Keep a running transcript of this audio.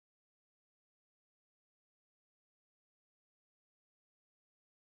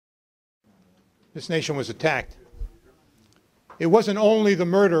this nation was attacked. It wasn't only the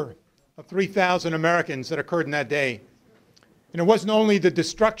murder of 3,000 Americans that occurred in that day, and it wasn't only the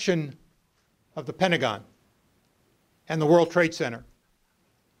destruction of the Pentagon and the World Trade Center.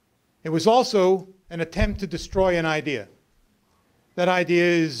 It was also an attempt to destroy an idea. That idea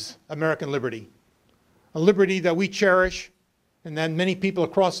is American liberty, a liberty that we cherish and that many people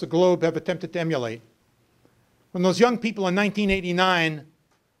across the globe have attempted to emulate. When those young people in 1989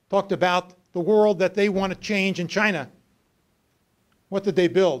 talked about the world that they want to change in China, what did they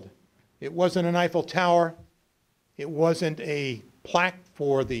build? It wasn't an Eiffel Tower. It wasn't a plaque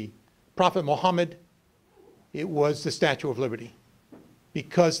for the Prophet Muhammad. It was the Statue of Liberty.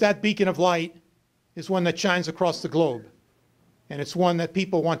 Because that beacon of light is one that shines across the globe. And it's one that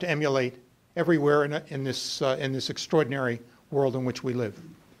people want to emulate everywhere in this extraordinary world in which we live.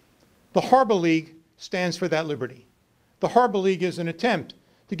 The Harbour League stands for that liberty. The Harbour League is an attempt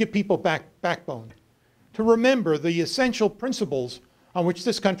to give people backbone, to remember the essential principles on which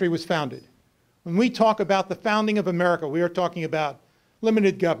this country was founded. When we talk about the founding of America, we are talking about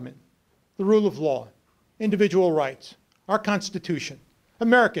limited government, the rule of law, individual rights, our Constitution,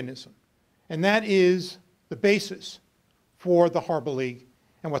 Americanism. And that is the basis for the Harbour League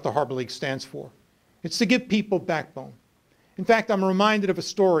and what the Harbour League stands for. It's to give people backbone. In fact, I'm reminded of a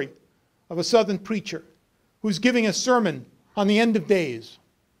story of a Southern preacher who's giving a sermon on the end of days.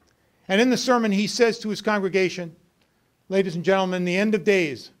 And in the sermon, he says to his congregation, ladies and gentlemen, the end of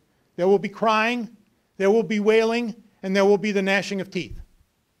days, there will be crying, there will be wailing, and there will be the gnashing of teeth.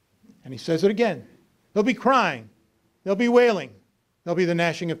 And he says it again. There'll be crying, there'll be wailing, there'll be the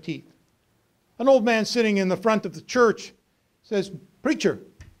gnashing of teeth. An old man sitting in the front of the church says, "Preacher,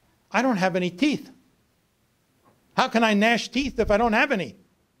 I don't have any teeth. How can I gnash teeth if I don't have any?"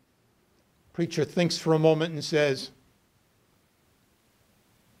 Preacher thinks for a moment and says,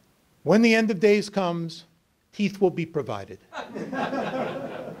 "When the end of days comes, teeth will be provided."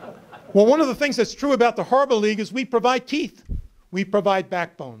 Well, one of the things that's true about the Harbour League is we provide teeth. We provide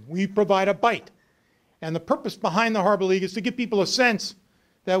backbone. We provide a bite. And the purpose behind the Harbour League is to give people a sense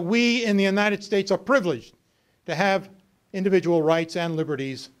that we in the United States are privileged to have individual rights and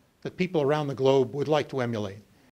liberties that people around the globe would like to emulate.